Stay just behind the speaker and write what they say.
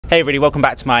Hey everybody, welcome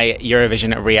back to my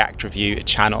Eurovision React Review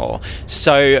channel.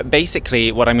 So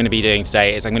basically what I'm going to be doing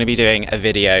today is I'm going to be doing a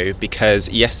video because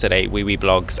yesterday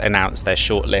Wiwibloggs announced their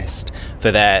shortlist for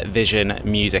their Vision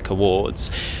Music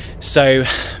Awards. So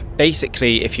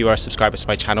basically, if you are a subscriber to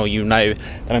my channel, you know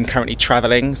that I'm currently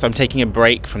traveling, so I'm taking a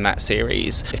break from that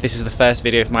series. If this is the first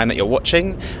video of mine that you're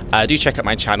watching, do check out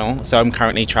my channel. So I'm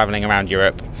currently traveling around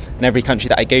Europe, and every country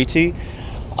that I go to,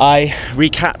 I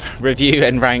recap, review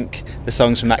and rank the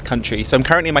songs from that country. So I'm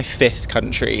currently in my 5th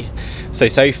country.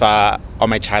 So far on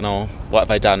my channel, what have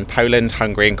I done? Poland,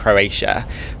 Hungary and Croatia.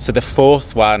 So the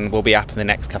 4th one will be up in the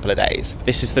next couple of days.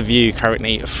 This is the view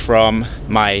currently from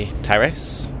my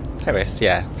terrace.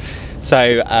 Yeah.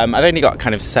 So I've only got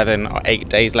kind of 7 or 8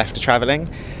 days left of traveling.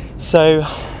 So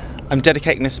I'm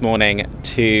dedicating this morning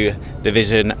to the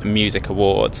Vision Music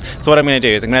Awards. So what I'm going to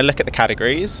do is I'm going to look at the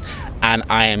categories and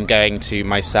I am going to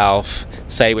myself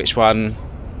say which one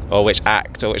or which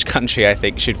act or which country I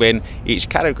think should win each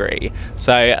category.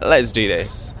 So let's do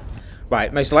this.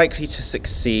 Right, most likely to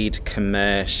succeed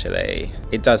commercially.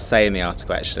 It does say in the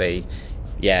article actually,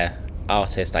 yeah,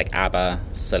 artists like ABBA,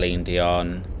 Celine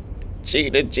Dion,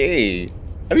 Gina G.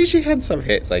 I mean, she had some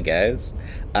hits, I guess.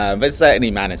 But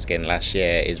certainly Maneskin last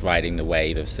year is riding the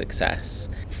wave of success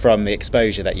from the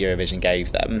exposure that Eurovision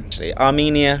gave them. Actually,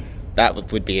 Armenia, that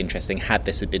would be interesting had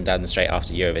this had been done straight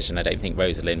after Eurovision. I don't think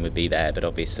Rosalind would be there, but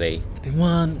obviously.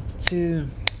 1, 2,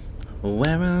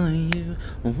 where are you?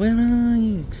 Where are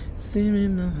you?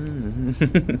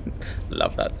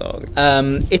 Love that song.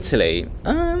 Italy.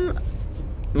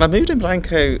 Mahmood and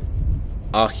Blanco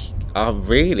are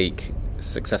really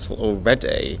successful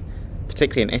already,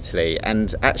 particularly in Italy,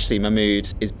 and actually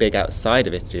Mahmood is big outside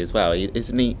of Italy as well,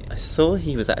 isn't he? I saw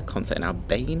he was at a concert in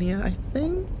Albania, I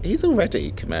think. He's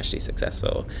already commercially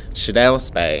successful. Chanel,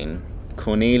 Spain,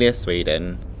 Cornelia,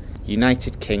 Sweden,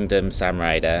 United Kingdom, Sam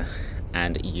Ryder,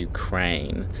 and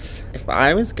Ukraine. If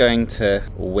I was going to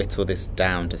whittle this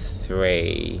down to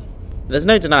 3, there's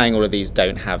no denying all of these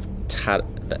don't have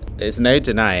talent. There's no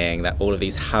denying that all of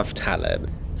these have talent.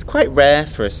 It's quite rare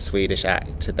for a Swedish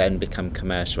act to then become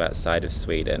commercial outside of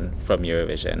Sweden from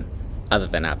Eurovision, other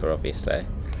than ABBA obviously.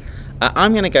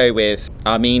 I'm going to go with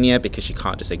Armenia because you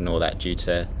can't just ignore that due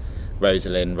to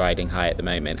Rosalind riding high at the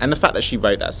moment. And the fact that she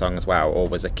wrote that song as well, or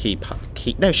was a key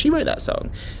no, she wrote that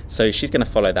song. So she's going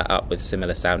to follow that up with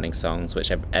similar sounding songs,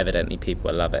 which evidently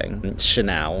people are loving.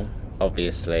 Chanel,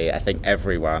 obviously, I think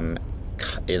everyone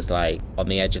is like on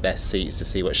the edge of their seats to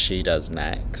see what she does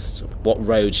next, what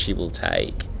road she will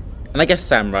take. And I guess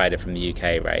Sam Ryder from the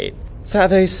UK, right? So out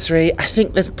of those 3, I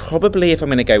think there's probably, if I'm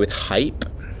going to go with hype,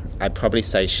 I'd probably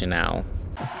say Chanel.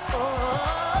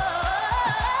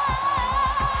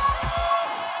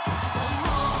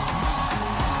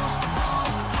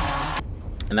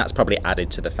 And that's probably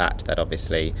added to the fact that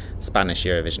obviously Spanish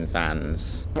Eurovision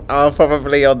fans are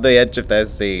probably on the edge of their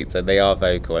seats and they are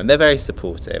vocal and they're very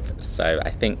supportive. So I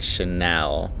think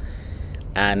Chanel,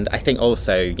 and I think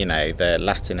also, you know, the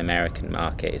Latin American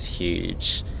market is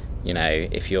huge. You know,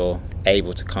 if you're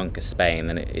able to conquer Spain,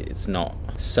 then it's not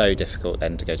so difficult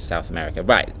then to go to South America,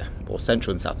 right, or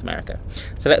Central and South America.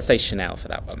 So let's say Chanel for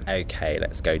that one. Okay,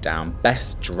 let's go down.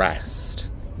 Best dressed,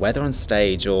 whether on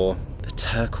stage or the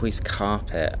turquoise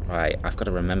carpet. Right, I've got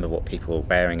to remember what people are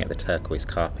wearing at the turquoise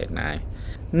carpet now.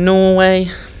 Norway,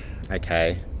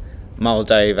 okay.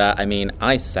 Moldova, I mean,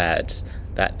 I said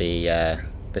that the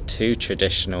 2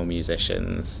 traditional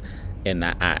musicians in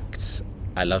that act,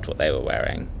 I loved what they were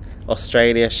wearing.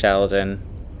 Australia, Sheldon.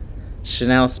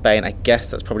 Chanel, Spain, I guess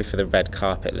that's probably for the red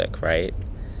carpet look, right?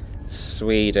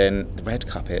 Sweden, the red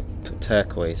carpet,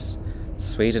 turquoise.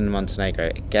 Sweden and Montenegro,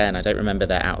 again, I don't remember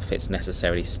their outfits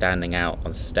necessarily standing out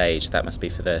on stage. That must be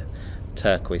for the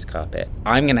turquoise carpet.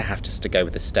 I'm going to have to go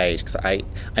with the stage because I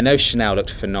know Chanel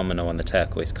looked phenomenal on the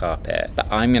turquoise carpet, but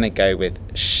I'm going to go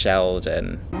with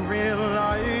Sheldon.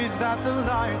 Realize that the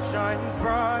light shines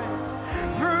bright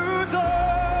through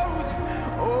those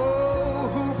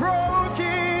who broke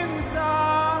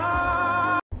inside.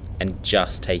 And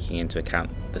just taking into account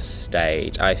the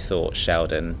stage, I thought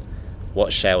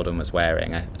what Sheldon was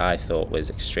wearing, I thought was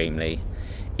extremely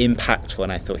impactful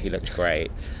and I thought he looked great.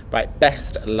 Right,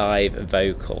 best live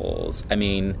vocals. I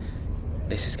mean,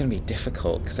 this is going to be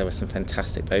difficult because there were some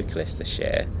fantastic vocalists this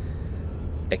year.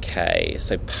 Okay,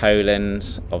 so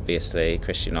Poland, obviously,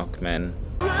 Christian Ochman.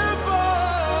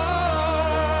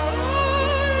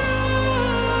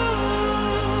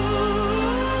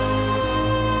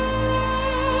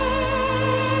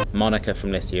 Monica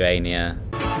from Lithuania.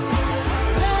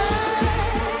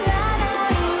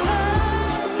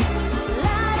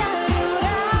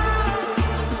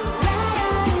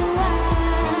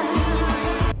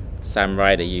 Sam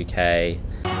Ryder, UK.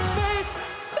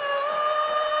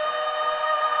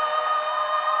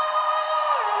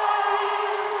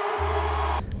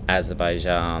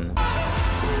 Azerbaijan.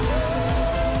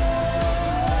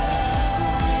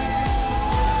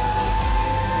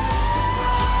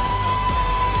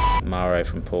 Maro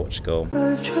from Portugal.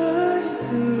 I've tried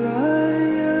to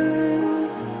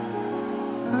write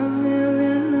a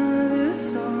million other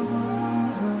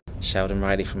songs. Sheldon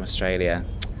Riley from Australia.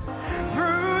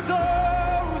 Through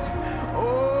those,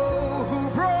 who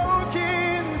broke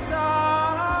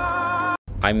inside.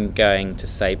 I'm going to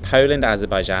say Poland,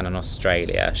 Azerbaijan and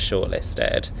Australia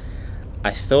shortlisted.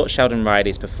 I thought Sheldon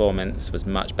Riley's performance was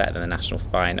much better than the national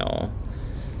final.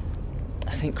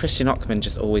 I think Christian Ockman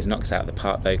just always knocks out the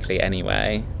park vocally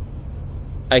anyway.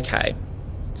 Okay,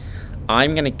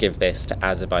 I'm going to give this to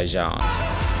Azerbaijan.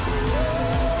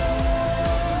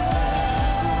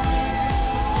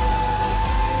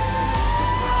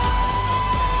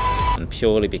 And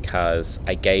purely because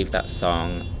I gave that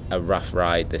song a rough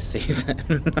ride this season.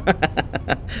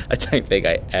 I don't think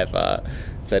I ever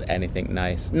said anything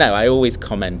nice. No, I always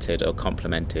commented or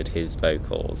complimented his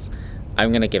vocals.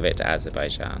 I'm going to give it to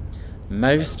Azerbaijan.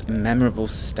 Most memorable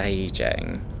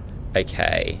staging.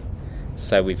 Okay,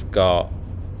 so we've got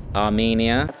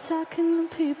Armenia. Talking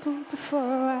to people before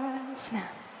I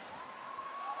snap.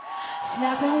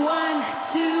 Snapping 1,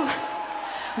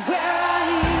 2, where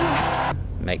are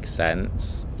you? Makes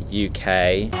sense.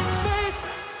 UK.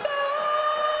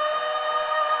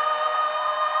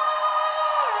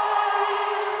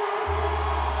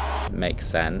 Makes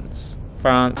sense.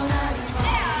 France.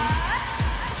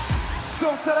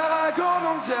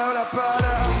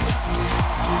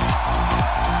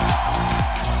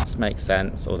 This makes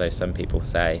sense, although some people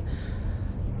say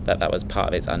that that was part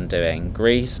of its undoing.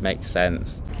 Greece makes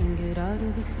sense. Can't get out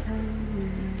of this pain.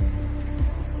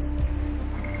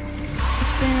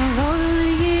 It's been a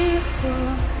lonely year for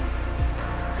us.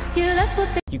 Yeah, that's what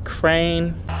they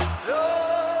Ukraine.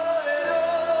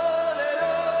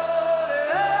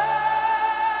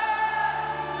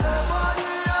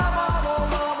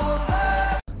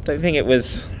 Don't think it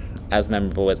was as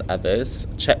memorable as others.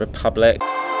 Czech Republic.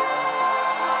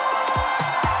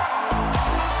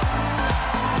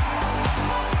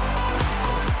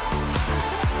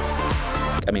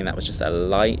 I mean, that was just a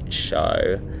light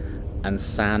show. And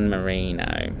San Marino.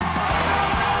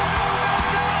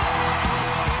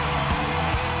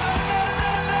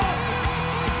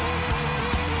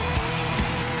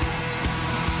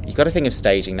 You've got to think of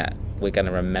staging that we're going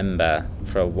to remember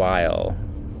for a while.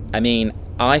 I mean,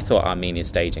 I thought Armenia's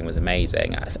staging was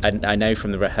amazing. I know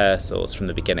from the rehearsals from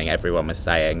the beginning everyone was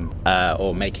saying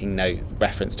or making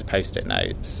reference to post-it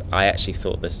notes. I actually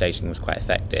thought the staging was quite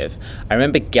effective. I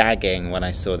remember gagging when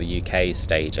I saw the UK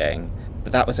staging,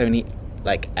 but that was only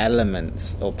like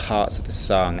elements or parts of the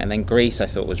song. And then Greece I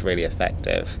thought was really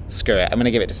effective. Screw it, I'm going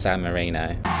to give it to San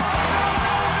Marino.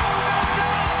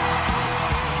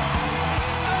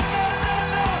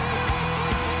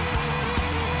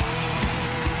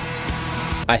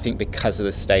 I think because of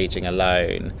the staging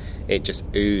alone, it just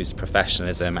oozed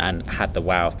professionalism and had the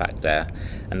wow factor,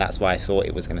 and that's why I thought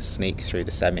it was going to sneak through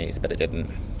the semis, but it didn't,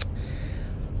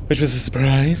 which was a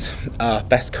surprise.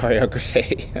 Best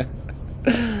choreography.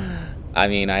 I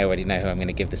mean, I already know who I'm going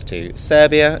to give this to.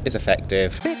 Serbia is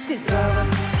effective.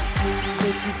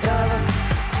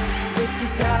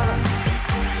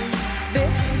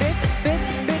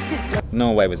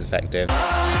 Norway was effective.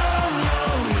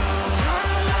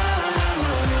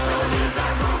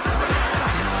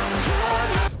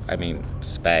 I mean,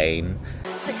 Spain.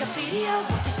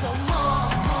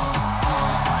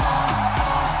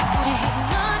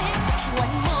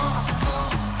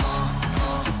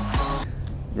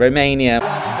 Romania.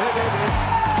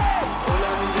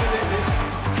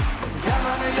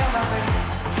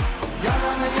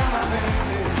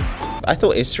 I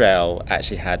thought Israel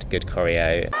actually had good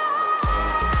choreo.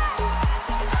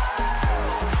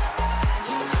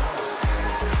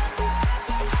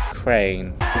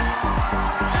 Ukraine.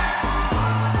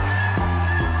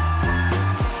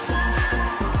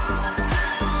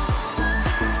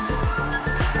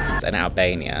 And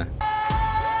Albania.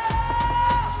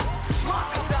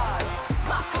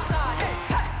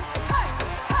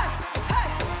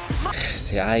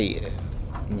 See, I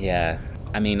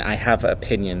mean, I have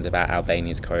opinions about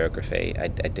Albania's choreography. I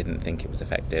didn't think it was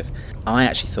effective. I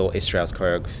actually thought Israel's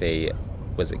choreography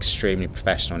was extremely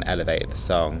professional and elevated the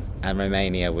song. And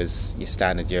Romania was your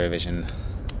standard Eurovision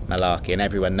malarkey, and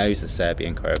everyone knows the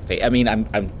Serbian choreography. I mean,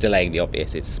 I'm delaying the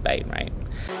obvious, it's Spain, right?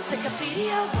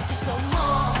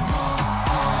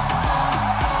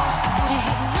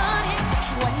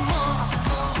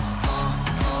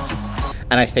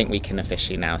 And I think we can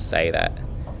officially now say that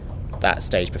that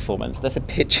stage performance, there's a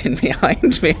pigeon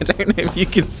behind me, I don't know if you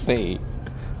can see.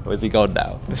 Or is he gone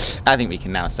now? I think we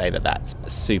can now say that that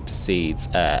supersedes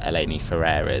Eleni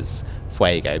Ferreira's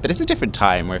Fuego. But it's a different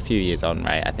time, we're a few years on,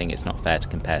 right? I think it's not fair to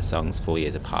compare songs 4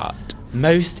 years apart.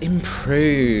 Most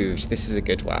improved, this is a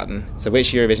good one. So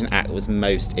which Eurovision act was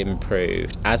most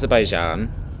improved? Azerbaijan.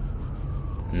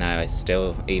 No, it's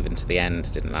still even to the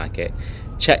end, didn't like it.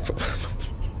 Czech.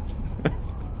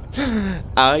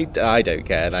 I don't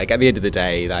care. Like, at the end of the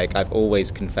day, like, I've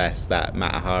always confessed that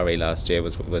Matahari last year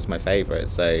was my favourite,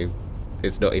 so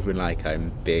it's not even like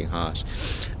I'm being harsh.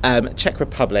 Czech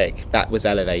Republic, that was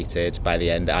elevated by the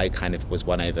end. I kind of was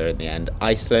won over in the end.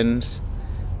 Iceland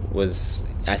was,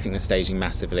 I think the staging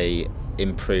massively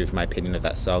improved my opinion of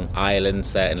that song. Ireland,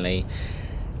 certainly.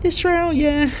 Israel,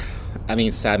 yeah. I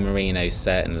mean, San Marino,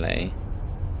 certainly.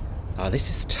 Oh, this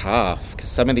is tough, because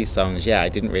some of these songs, yeah, I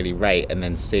didn't really rate, and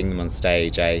then seeing them on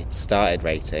stage, I started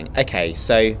rating. Okay,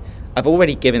 so I've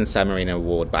already given San Marino an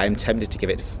award, but I'm tempted to give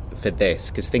it for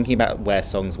this, because thinking about where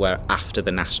songs were after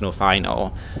the national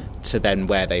final to then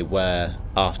where they were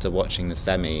after watching the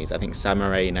semis, I think San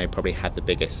Marino probably had the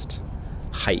biggest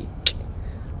hike,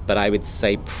 but I would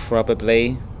say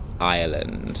probably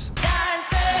Ireland.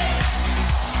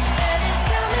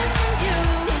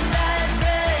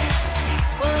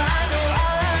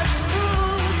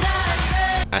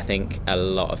 I think a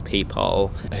lot of people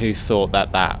who thought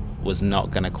that that was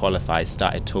not going to qualify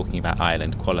started talking about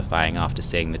Ireland qualifying after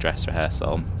seeing the dress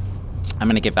rehearsal. I'm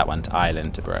going to give that one to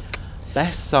Ireland, to Brooke.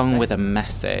 Best song with a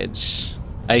message.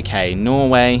 Okay,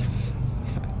 Norway,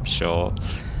 sure.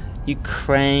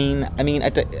 Ukraine, I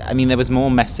mean, there was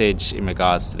more message in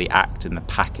regards to the act and the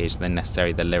package than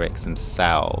necessarily the lyrics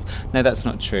themselves. No, that's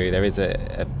not true. There is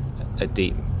a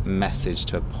deep message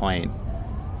to a point.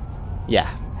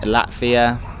 Yeah.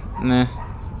 Latvia,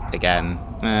 again,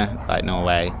 like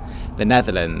Norway. The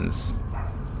Netherlands,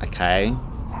 okay,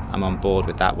 I'm on board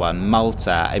with that one.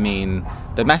 Malta, I mean,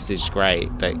 the message is great,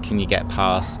 but can you get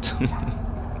past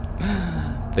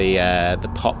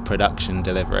the pop production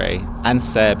delivery? And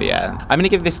Serbia. I'm going to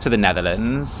give this to the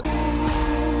Netherlands.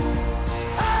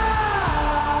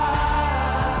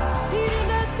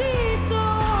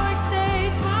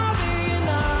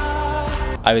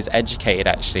 I was educated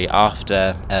actually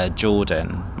after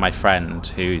Jordan, my friend,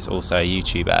 who's also a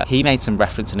YouTuber. He made some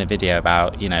reference in a video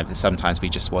about, you know, sometimes we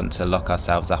just want to lock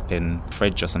ourselves up in the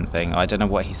fridge or something. I don't know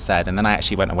what he said. And then I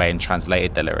actually went away and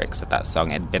translated the lyrics of that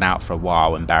song. It had been out for a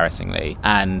while, embarrassingly.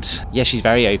 And yeah, she's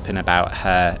very open about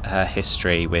her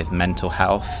history with mental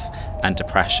health and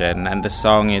depression. And the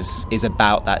song is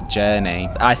about that journey.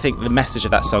 I think the message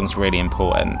of that song's really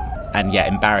important. And yeah,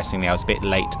 embarrassingly, I was a bit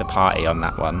late to the party on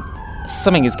that one.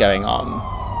 Something is going on,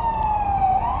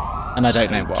 and I don't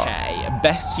know what. Okay,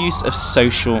 best use of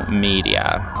social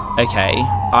media. Okay,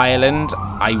 Ireland,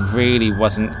 I really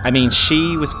wasn't. I mean,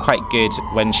 she was quite good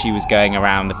when she was going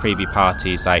around the preview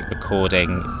parties, like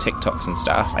recording TikToks and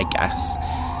stuff, I guess.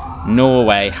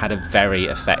 Norway had a very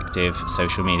effective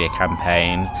social media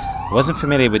campaign. I wasn't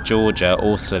familiar with Georgia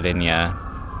or Slovenia.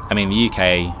 I mean, the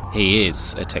UK, he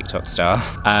is a TikTok star,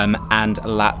 and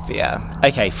Latvia.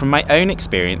 Okay, from my own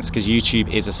experience, because YouTube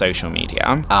is a social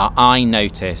media, I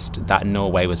noticed that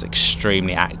Norway was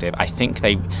extremely active. I think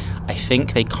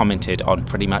they commented on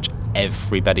pretty much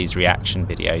everybody's reaction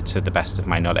video, to the best of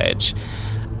my knowledge.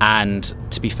 And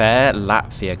to be fair,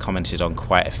 Latvia commented on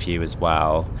quite a few as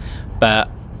well. But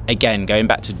again, going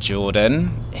back to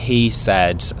Jordan, he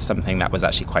said something that was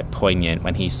actually quite poignant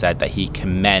when he said that he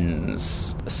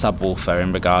commends Subwoofer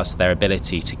in regards to their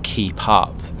ability to keep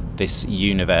up this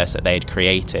universe that they had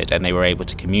created, and they were able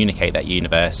to communicate that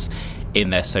universe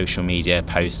in their social media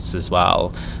posts as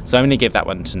well. So I'm going to give that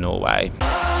one to Norway.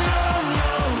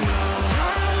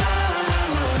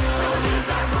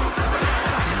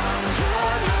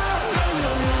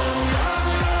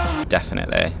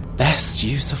 Definitely. Best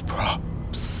use of props.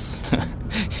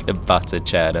 The butter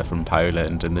churner from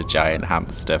Poland and the giant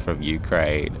hamster from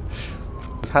Ukraine.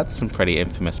 We've had some pretty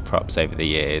infamous props over the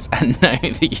years, and no,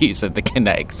 the use of the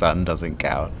kinetic sun doesn't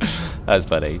count. That's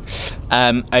funny.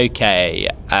 Okay,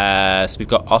 so we've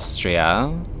got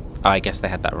Austria. Oh, I guess they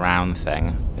had that round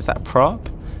thing. Is that a prop?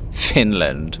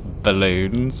 Finland,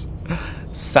 balloons.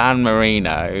 San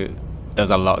Marino,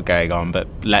 there's a lot going on, but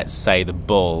let's say the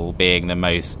bull being the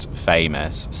most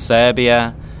famous.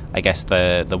 Serbia, I guess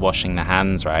the washing the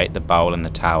hands, right? The bowl and the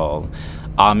towel.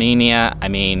 Armenia, I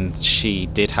mean, she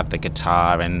did have the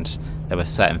guitar and there were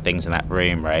certain things in that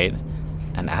room, right?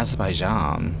 And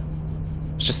Azerbaijan,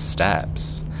 it's just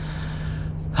steps.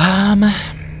 I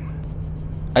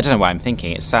don't know why I'm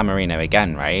thinking. It's San Marino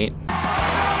again, right?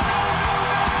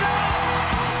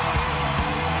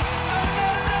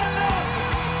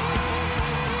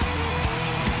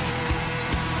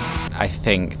 I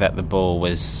think that the ball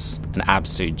was an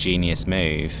absolute genius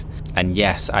move. And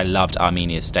yes, I loved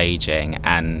Armenia's staging,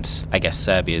 and I guess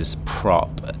Serbia's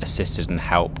prop assisted and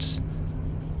helped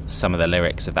some of the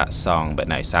lyrics of that song, but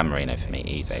no, San Marino for me,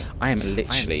 easy. I am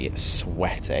literally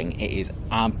sweating. It is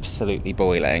absolutely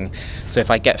boiling. So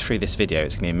if I get through this video,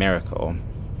 it's gonna be a miracle.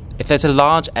 If there's a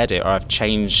large edit or I've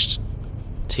changed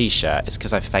t-shirt, it's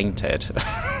because I've fainted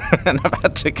and I've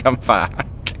had to come back.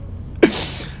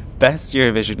 Best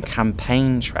Eurovision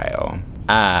campaign trail.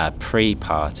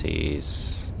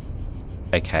 Pre-parties.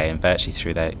 Okay, and virtually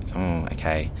through the,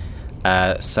 okay.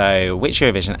 So, which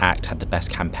Eurovision act had the best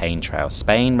campaign trail?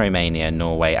 Spain, Romania,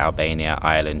 Norway, Albania,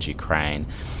 Ireland, Ukraine.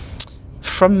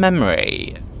 From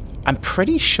memory, I'm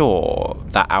pretty sure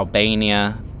that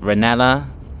Albania, Ranella,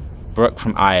 Brooke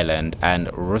from Ireland, and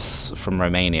Rus from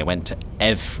Romania went to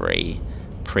every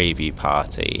preview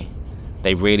party.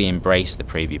 They really embraced the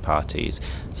preview parties.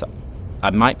 So,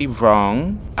 I might be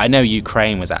wrong. I know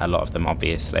Ukraine was at a lot of them,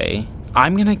 obviously.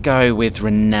 I'm gonna go with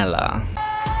Ranella.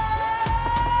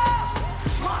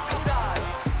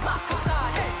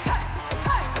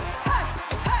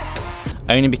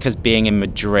 Only because being in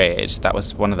Madrid, that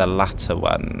was one of the latter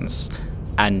ones.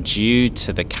 And due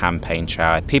to the campaign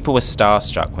trail, people were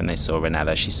starstruck when they saw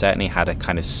Ranella. She certainly had a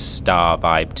kind of star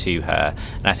vibe to her.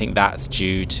 And I think that's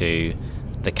due to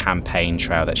the campaign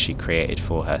trail that she created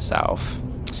for herself.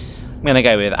 I'm gonna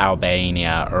go with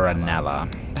Albania, Ranella.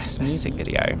 Best music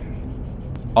video.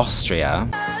 Austria.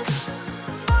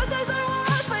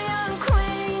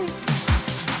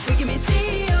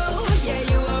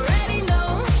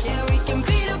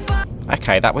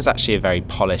 Okay, that was actually a very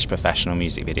polished professional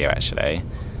music video, actually.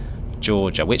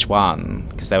 Georgia, which one?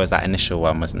 Because there was that initial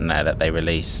one, wasn't there, that they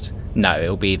released? No,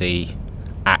 it'll be the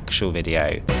actual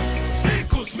video.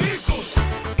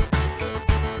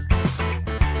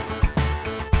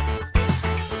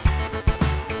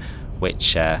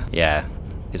 Which, yeah,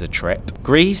 is a trip.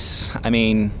 Greece, I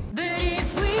mean...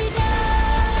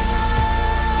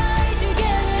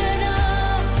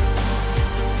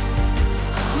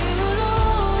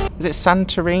 Is it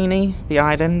Santorini, the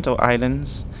island or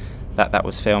islands that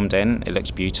was filmed in? It looks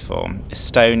beautiful.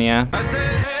 Estonia.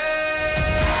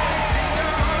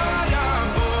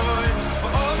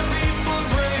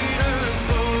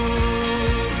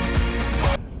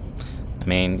 I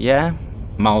mean, yeah.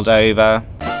 Moldova.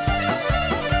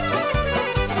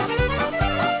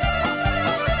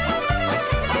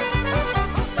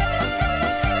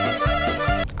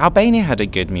 Albania had a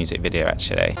good music video,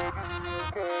 actually.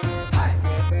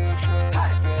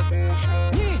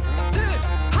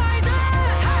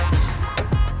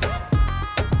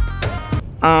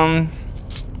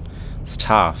 It's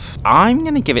tough. I'm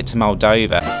gonna give it to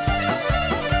Moldova.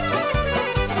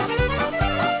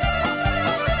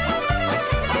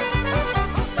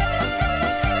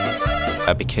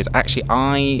 Because actually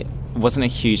I wasn't a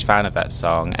huge fan of that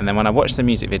song, and then when I watched the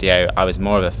music video I was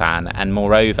more of a fan, and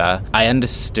moreover I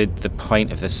understood the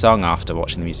point of the song after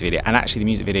watching the music video, and actually the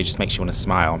music video just makes you want to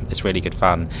smile. It's really good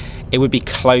fun. It would be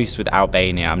close with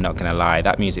Albania, I'm not gonna lie.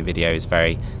 That music video is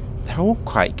they're all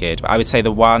quite good, but I would say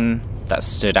the one that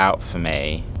stood out for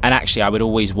me, and actually I would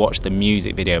always watch the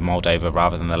music video of Moldova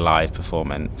rather than the live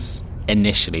performance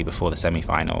initially before the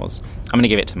semi-finals. I'm gonna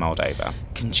give it to Moldova.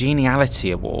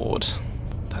 Congeniality Award.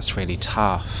 That's really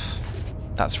tough.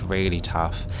 That's really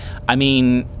tough. I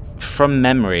mean, from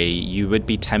memory, you would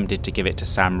be tempted to give it to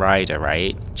Sam Ryder,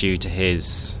 right? Due to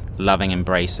his loving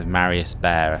embrace of Marius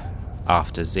Bear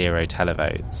after 0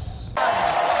 televotes.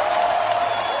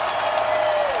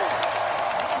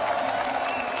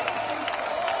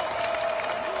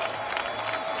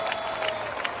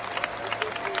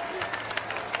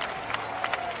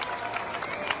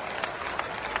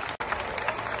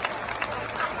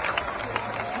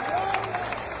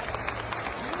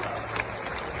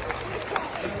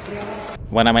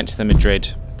 When I went to the Madrid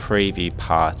preview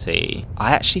party,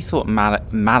 I actually thought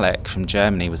Malik from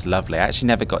Germany was lovely. I actually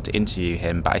never got to interview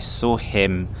him, but I saw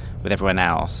him with everyone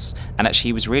else, and actually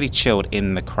he was really chilled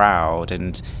in the crowd,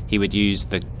 and he would use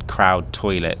the crowd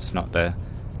toilets, not the...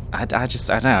 I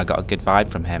don't know, I got a good vibe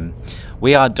from him.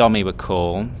 We Are Dommy were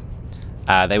cool.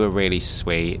 They were really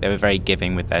sweet. They were very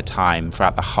giving with their time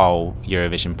throughout the whole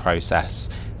Eurovision process,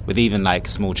 with even like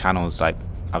small channels like,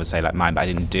 I would say like mine, but I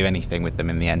didn't do anything with them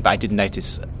in the end. But I did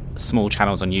notice small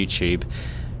channels on YouTube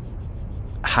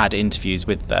had interviews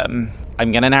with them.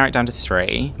 I'm going to narrow it down to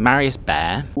 3. Marius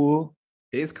Bear. Cool.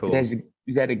 It is cool. Is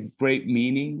that a great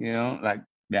meaning? You know, like,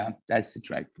 yeah, that's the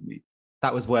track for me.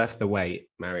 That was worth the wait,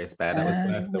 Marius Bear. That was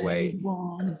worth the wait.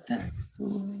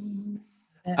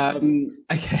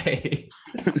 Okay.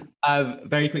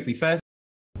 Very quickly, first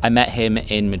I met him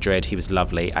in Madrid, he was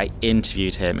lovely. I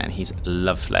interviewed him and he's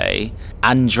lovely.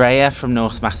 Andrea from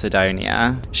North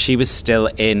Macedonia, she was still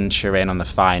in Turin on the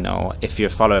final. If you're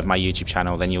a follower of my YouTube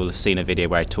channel, then you'll have seen a video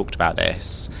where I talked about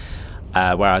this, where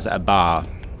I was at a bar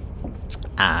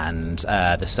and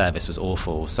the service was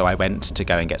awful. So I went to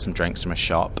go and get some drinks from a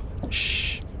shop.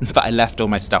 Shh. But I left all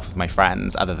my stuff with my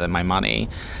friends other than my money.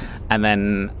 And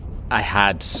then I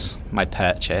had my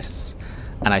purchase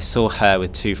and I saw her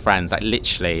with two friends, like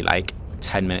literally like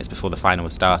 10 minutes before the final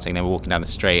was starting. They were walking down the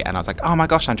street and I was like, oh my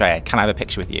gosh, Andrea, can I have a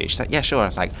picture with you? She's like, yeah, sure. I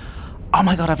was like, oh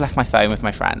my God, I've left my phone with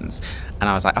my friends. And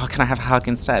I was like, oh, can I have a hug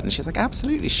instead? And she was like,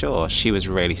 absolutely sure. She was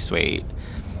really sweet.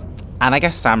 And I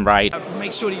guess Sam Ryder.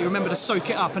 Make sure that you remember to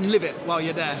soak it up and live it while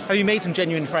you're there. Have you made some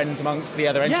genuine friends amongst the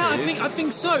other entries? Yeah, I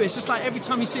think so. It's just like every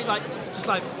time you see just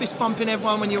like fist bumping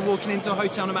everyone when you're walking into a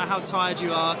hotel, no matter how tired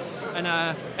you are, and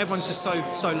everyone's just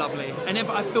so lovely. And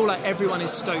I feel like everyone is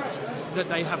stoked that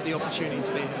they have the opportunity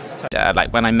to be here.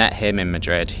 Like when I met him in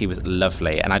Madrid, he was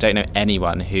lovely, and I don't know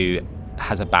anyone who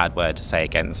has a bad word to say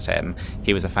against him.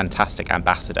 He was a fantastic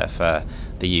ambassador for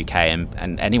the UK,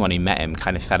 and anyone who met him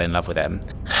kind of fell in love with him.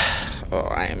 Oh,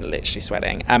 I am literally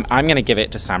sweating. I'm going to give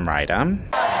it to Sam Ryder.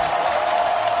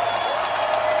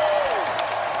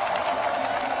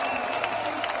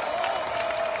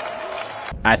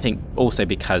 I think also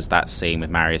because that scene with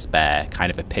Marius Bear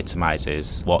kind of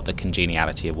epitomises what the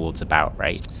Congeniality Award's about,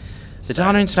 right? The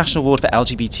Dana International Award for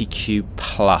LGBTQ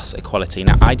plus equality.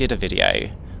 Now, I did a video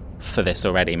for this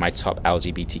already, my top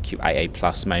LGBTQIA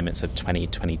plus moments of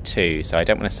 2022, so I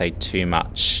don't want to say too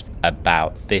much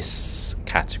about this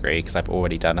category because I've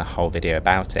already done a whole video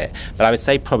about it. But I would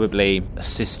say probably a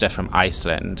sister from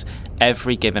Iceland.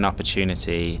 Every given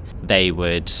opportunity, they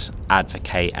would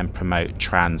advocate and promote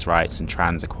trans rights and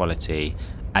trans equality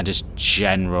and just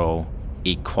general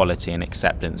equality and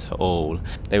acceptance for all.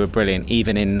 They were brilliant.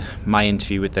 Even in my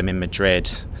interview with them in Madrid,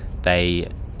 they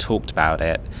talked about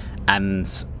it, and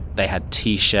they had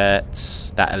t-shirts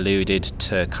that alluded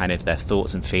to kind of their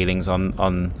thoughts and feelings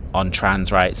on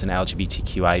trans rights and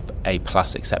LGBTQIA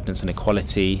plus acceptance and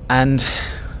equality, and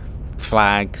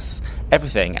flags,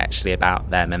 everything actually about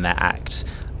them and their act.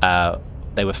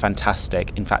 They were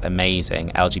fantastic, in fact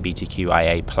amazing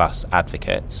LGBTQIA plus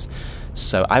advocates.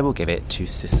 So I will give it to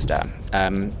Sister.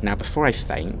 Now before I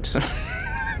faint,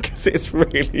 because it's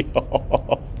really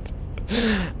hot,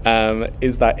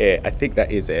 is that it? I think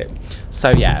that is it.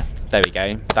 So yeah, there we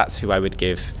go. That's who I would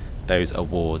give those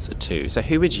awards to. So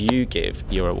who would you give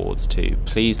your awards to?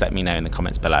 Please let me know in the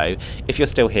comments below. If you're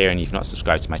still here and you've not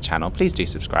subscribed to my channel, please do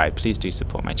subscribe. Please do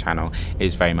support my channel. It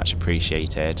is very much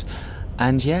appreciated.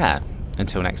 And yeah,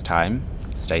 until next time,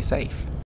 stay safe.